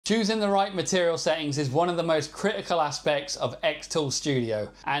Choosing the right material settings is one of the most critical aspects of XTool Studio,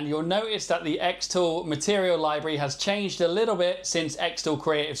 and you'll notice that the XTool material library has changed a little bit since XTool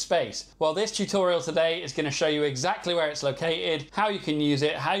Creative Space. Well, this tutorial today is going to show you exactly where it's located, how you can use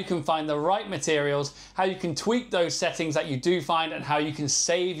it, how you can find the right materials, how you can tweak those settings that you do find, and how you can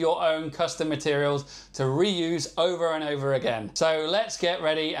save your own custom materials to reuse over and over again. So let's get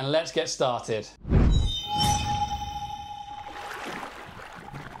ready and let's get started.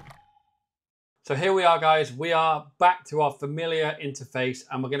 So here we are, guys. We are back to our familiar interface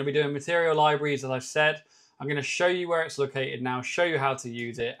and we're going to be doing material libraries. As I've said, I'm going to show you where it's located now, show you how to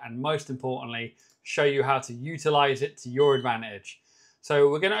use it, and most importantly, show you how to utilize it to your advantage. So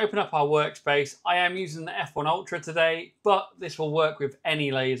we're going to open up our workspace. I am using the F1 Ultra today, but this will work with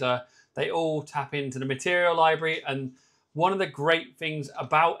any laser. They all tap into the material library, and one of the great things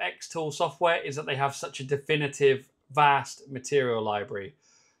about XTool software is that they have such a definitive, vast material library.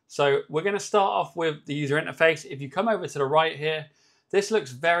 So we're going to start off with the user interface. If you come over to the right here, this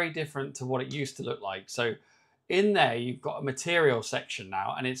looks very different to what it used to look like. So in there, you've got a material section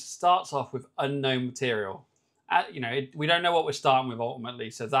now, and it starts off with unknown material. We don't know what we're starting with ultimately,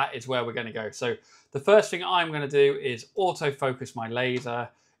 so that is where we're going to go. So the first thing I'm going to do is autofocus my laser.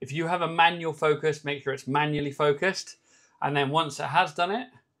 If you have a manual focus, make sure it's manually focused. And then once it has done it,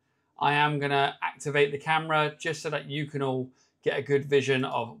 I am going to activate the camera just so that you can all get a good vision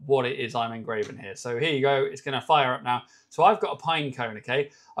of what it is I'm engraving here. So here you go, it's gonna fire up now. So I've got a pine cone,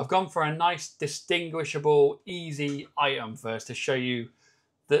 okay? I've gone for a nice, distinguishable, easy item first to show you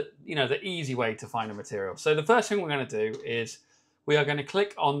the easy way to find a material. So the first thing we're gonna do is we are gonna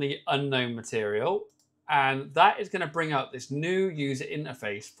click on the unknown material, and that is gonna bring up this new user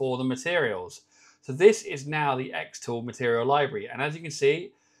interface for the materials. So this is now the XTool material library. And as you can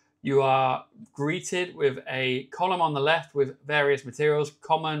see, you are greeted with a column on the left with various materials: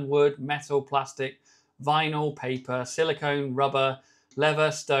 common, wood, metal, plastic, vinyl, paper, silicone, rubber,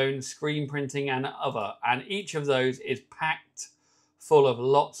 leather, stone, screen printing, and other. And each of those is packed full of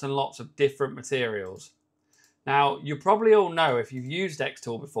lots and lots of different materials. Now, you probably all know, if you've used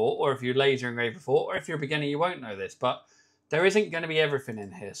XTool before, or if you laser engraved before, or if you're a beginner, you won't know this, but there isn't going to be everything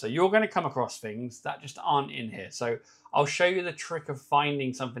in here. So you're going to come across things that just aren't in here. So I'll show you the trick of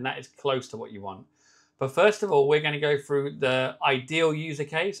finding something that is close to what you want. But first of all, we're going to go through the ideal user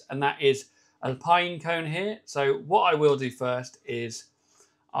case, and that is a pine cone here. So what I will do first is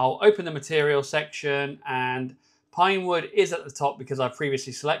I'll open the material section, and pine wood is at the top because I've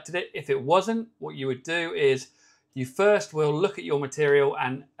previously selected it. If it wasn't, what you would do is you first will look at your material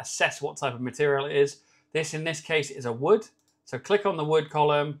and assess what type of material it is. This, in this case, is a wood. So click on the wood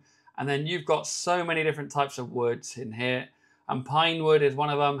column, and then you've got so many different types of woods in here, and pine wood is one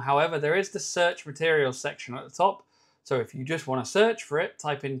of them. However, there is the search materials section at the top. So if you just want to search for it,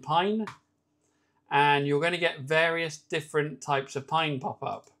 type in pine, and you're going to get various different types of pine pop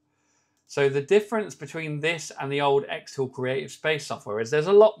up. So the difference between this and the old XTool Creative Space software is there's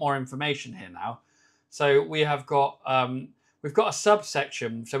a lot more information here now. So we have got we've got a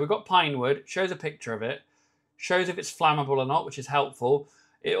subsection. So we've got pine wood, shows a picture of it, shows if it's flammable or not, which is helpful.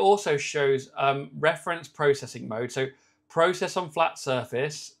 It also shows reference processing mode. So process on flat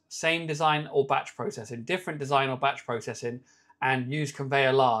surface, same design or batch processing, different design or batch processing, and use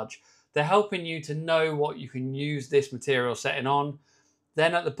conveyor large. They're helping you to know what you can use this material setting on.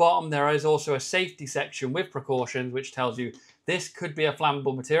 Then at the bottom, there is also a safety section with precautions, which tells you this could be a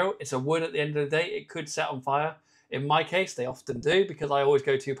flammable material. It's a wood at the end of the day. It could set on fire. In my case, they often do because I always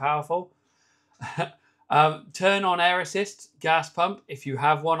go too powerful. Turn on air assist gas pump. If you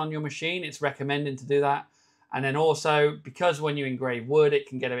have one on your machine, it's recommended to do that. And then also, because when you engrave wood, it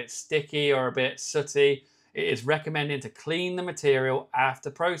can get a bit sticky or a bit sooty, it is recommended to clean the material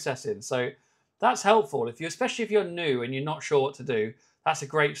after processing. So that's helpful, especially if you're new and you're not sure what to do. That's a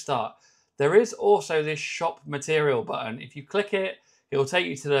great start. There is also this shop material button. If you click it, it will take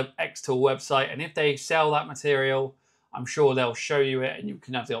you to the XTool website, and if they sell that material, I'm sure they'll show you it and you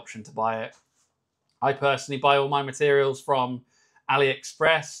can have the option to buy it. I personally buy all my materials from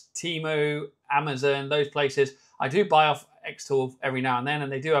AliExpress, Temu, Amazon, those places. I do buy off XTool every now and then,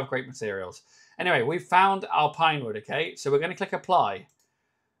 and they do have great materials. Anyway, we've found our pine wood, okay? So we're going to click apply.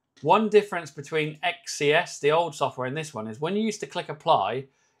 One difference between XCS, the old software, and this one is when you used to click apply,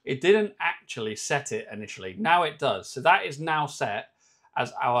 it didn't actually set it initially. Now it does. So that is now set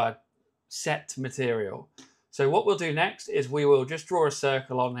as our set material. So what we'll do next is we will just draw a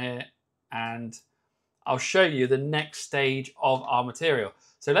circle on here, and I'll show you the next stage of our material.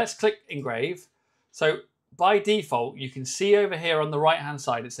 So let's click engrave. So by default, you can see over here on the right hand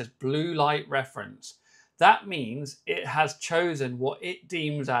side, it says blue light reference. that means it has chosen what it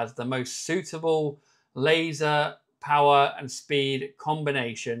deems as the most suitable laser power and speed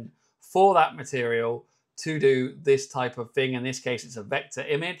combination for that material to do this type of thing. In this case, it's a vector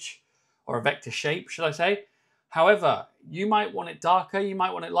image, or a vector shape, should I say. However, you might want it darker, you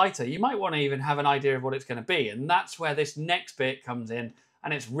might want it lighter, you might want to even have an idea of what it's going to be. And that's where this next bit comes in,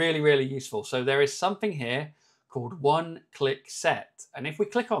 and it's really, really useful. So there is something here called one-click set. And if we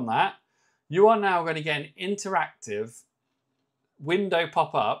click on that, you are now going to get an interactive window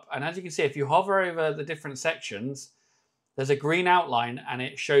pop up. And as you can see, if you hover over the different sections, there's a green outline and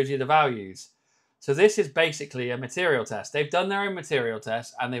it shows you the values. So this is basically a material test. They've done their own material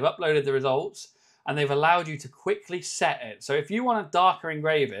test and they've uploaded the results, and they've allowed you to quickly set it. So if you want a darker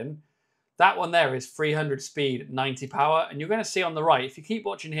engraving, that one there is 300 speed, 90 power. And you're going to see on the right, if you keep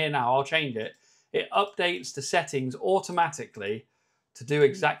watching here now, I'll change it. It updates the settings automatically to do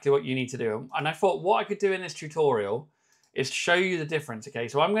exactly what you need to do. And I thought what I could do in this tutorial is show you the difference. Okay,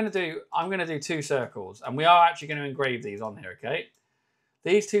 so I'm going to do two circles, and we are actually going to engrave these on here. Okay,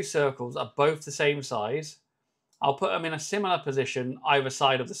 these two circles are both the same size. I'll put them in a similar position either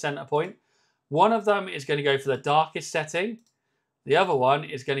side of the center point. One of them is going to go for the darkest setting. The other one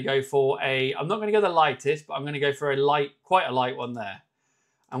is going to go for I'm not going to go the lightest, but I'm going to go for quite a light one there.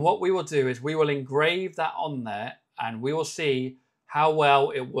 And what we will do is we will engrave that on there, and we will see how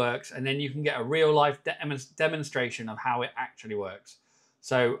well it works. And then you can get a real life demonstration of how it actually works.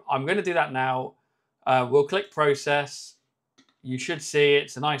 So I'm going to do that now. We'll click process. You should see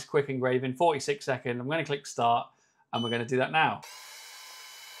it's a nice quick engraving, 46 seconds. I'm going to click start, and we're going to do that now.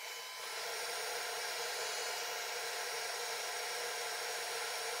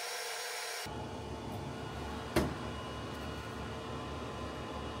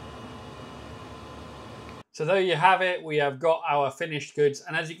 So there you have it. We have got our finished goods.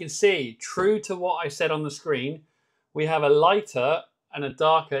 And as you can see, true to what I said on the screen, we have a lighter and a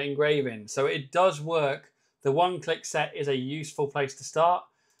darker engraving. So it does work. The one-click set is a useful place to start.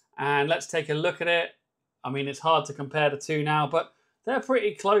 And let's take a look at it. I mean, it's hard to compare the two now, but they're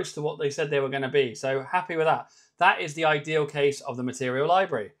pretty close to what they said they were going to be. So happy with that. That is the ideal case of the material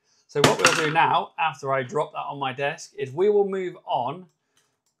library. So what we'll do now, after I drop that on my desk, is we will move on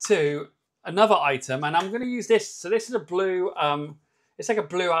to another item, and I'm going to use this. So this is a blue, it's like a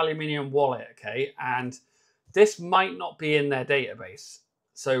blue aluminium wallet, okay? And this might not be in their database.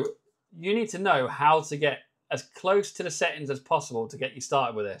 So you need to know how to get as close to the settings as possible to get you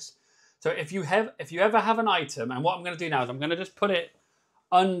started with this. So if you ever have an item, and what I'm going to do now is I'm going to just put it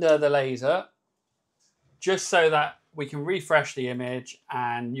under the laser, just so that we can refresh the image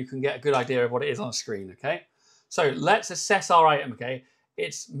and you can get a good idea of what it is on the screen, okay? So let's assess our item, okay?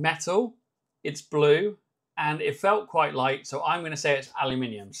 It's metal. It's blue, and it felt quite light, so I'm going to say it's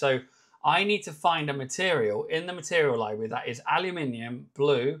aluminium. So I need to find a material in the material library that is aluminium,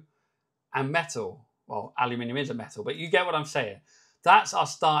 blue, and metal. Well, aluminium is a metal, but you get what I'm saying. That's our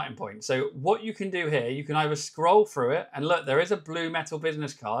starting point. So what you can do here, you can either scroll through it, and look, there is a blue metal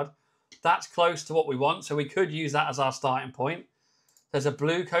business card. That's close to what we want, so we could use that as our starting point. There's a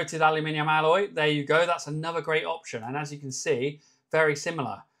blue coated aluminium alloy. There you go. That's another great option, and as you can see, very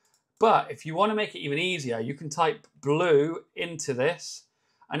similar. But if you want to make it even easier, you can type blue into this,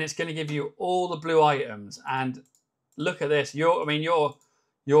 and it's going to give you all the blue items. And look at this. You've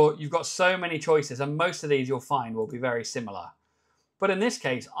got so many choices, and most of these you'll find will be very similar. But in this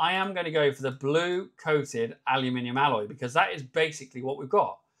case, I am going to go for the blue coated aluminium alloy, because that is basically what we've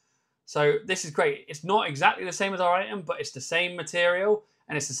got. So this is great. It's not exactly the same as our item, but it's the same material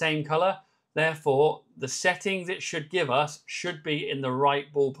and it's the same color. Therefore, the settings it should give us should be in the right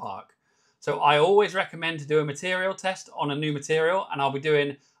ballpark. So I always recommend to do a material test on a new material, and I'll be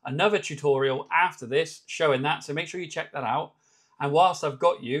doing another tutorial after this showing that. So make sure you check that out. And whilst I've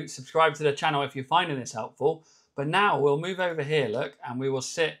got you, subscribe to the channel if you're finding this helpful. But now we'll move over here, look, and we will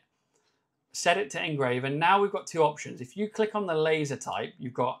set it to engrave. And now we've got two options. If you click on the laser type,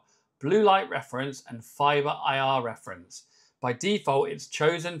 you've got blue light reference and fiber IR reference. By default, it's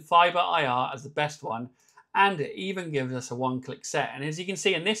chosen fiber IR as the best one, and it even gives us a one-click set. And as you can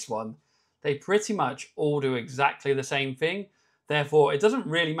see in this one, they pretty much all do exactly the same thing. Therefore, it doesn't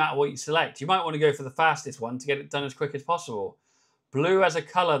really matter what you select. You might want to go for the fastest one to get it done as quick as possible. Blue as a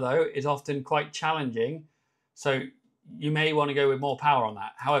color, though, is often quite challenging, so you may want to go with more power on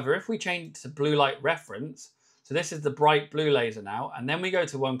that. However, if we change to blue light reference, so this is the bright blue laser now, and then we go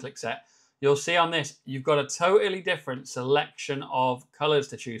to one-click set, you'll see on this, you've got a totally different selection of colors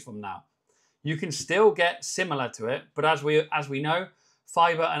to choose from now. You can still get similar to it, but as we know,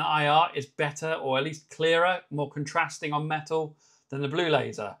 fiber and IR is better, or at least clearer, more contrasting on metal than the blue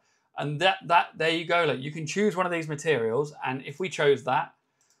laser. And there you go. Look, you can choose one of these materials. And if we chose that,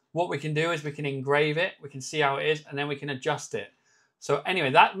 what we can do is we can engrave it. We can see how it is, and then we can adjust it. So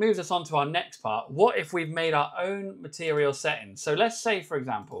anyway, that moves us on to our next part. What if we've made our own material settings? So let's say, for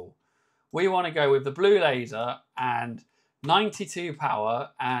example, we want to go with the blue laser and 92 power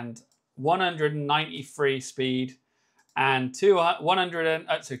and 193 speed and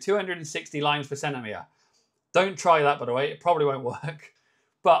 260 lines per centimeter. Don't try that, by the way. It probably won't work.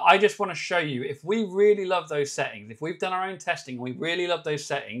 But I just want to show you, if we really love those settings, if we've done our own testing and we really love those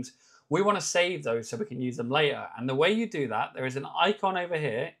settings, we want to save those so we can use them later. And the way you do that, there is an icon over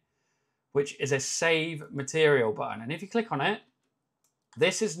here, which is a Save Material button. And if you click on it,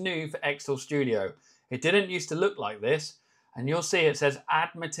 this is new for XTool Studio. It didn't used to look like this. And you'll see it says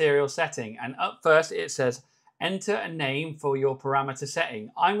Add Material Setting. And up first, it says Enter a name for your parameter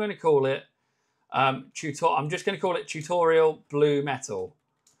setting. I'm going to call it I'm just going to call it Tutorial Blue Metal.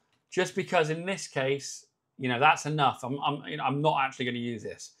 Just because in this case, that's enough. I'm not actually going to use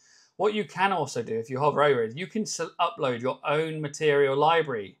this. What you can also do if you hover over it, you can upload your own material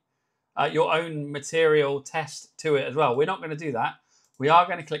library, your own material test to it as well. We're not going to do that. We are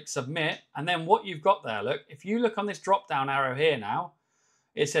going to click Submit. And then what you've got there, look, if you look on this drop down arrow here now,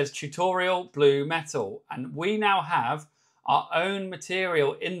 it says Tutorial Blue Metal. And we now have our own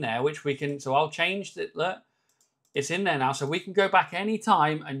material in there, which we can, so I'll change it, look. It's in there now, so we can go back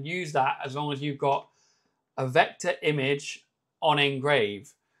anytime and use that as long as you've got a vector image on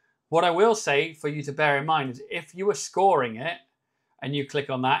Engrave. What I will say for you to bear in mind is if you were scoring it and you click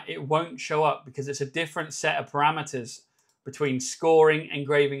on that, it won't show up because it's a different set of parameters between scoring,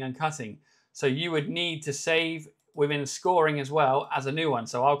 engraving, and cutting. So you would need to save within scoring as well as a new one.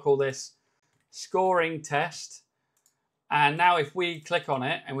 So I'll call this scoring test. And now if we click on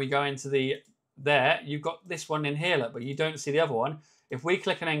it and we go into there, you've got this one in here, look, but you don't see the other one. If we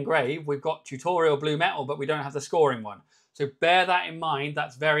click on Engrave, we've got Tutorial Blue Metal, but we don't have the scoring one. So bear that in mind.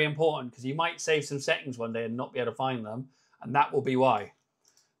 That's very important because you might save some settings one day and not be able to find them, and that will be why.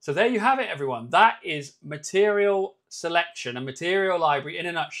 So there you have it, everyone. That is material selection and material library in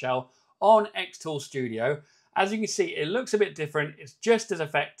a nutshell on XTool Studio. As you can see, it looks a bit different. It's just as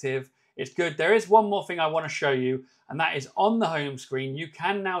effective. It's good. There is one more thing I want to show you, and that is on the home screen. You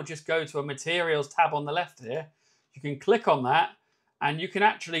can now just go to a materials tab on the left here. You can click on that and you can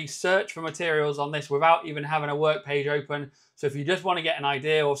actually search for materials on this without even having a work page open. So if you just want to get an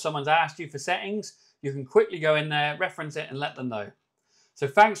idea or someone's asked you for settings, you can quickly go in there, reference it and let them know. So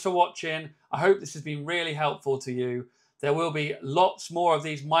thanks for watching. I hope this has been really helpful to you. There will be lots more of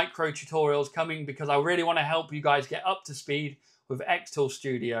these micro tutorials coming because I really want to help you guys get up to speed with XTool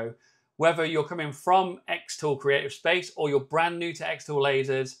Studio. Whether you're coming from XTool Creative Space or you're brand new to XTool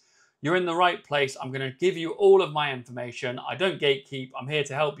Lasers, you're in the right place. I'm going to give you all of my information. I don't gatekeep. I'm here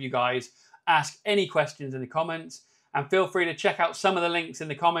to help you guys. Ask any questions in the comments and feel free to check out some of the links in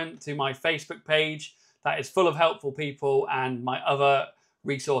the comment to my Facebook page that is full of helpful people and my other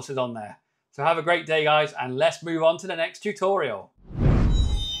resources on there. So have a great day, guys, and let's move on to the next tutorial.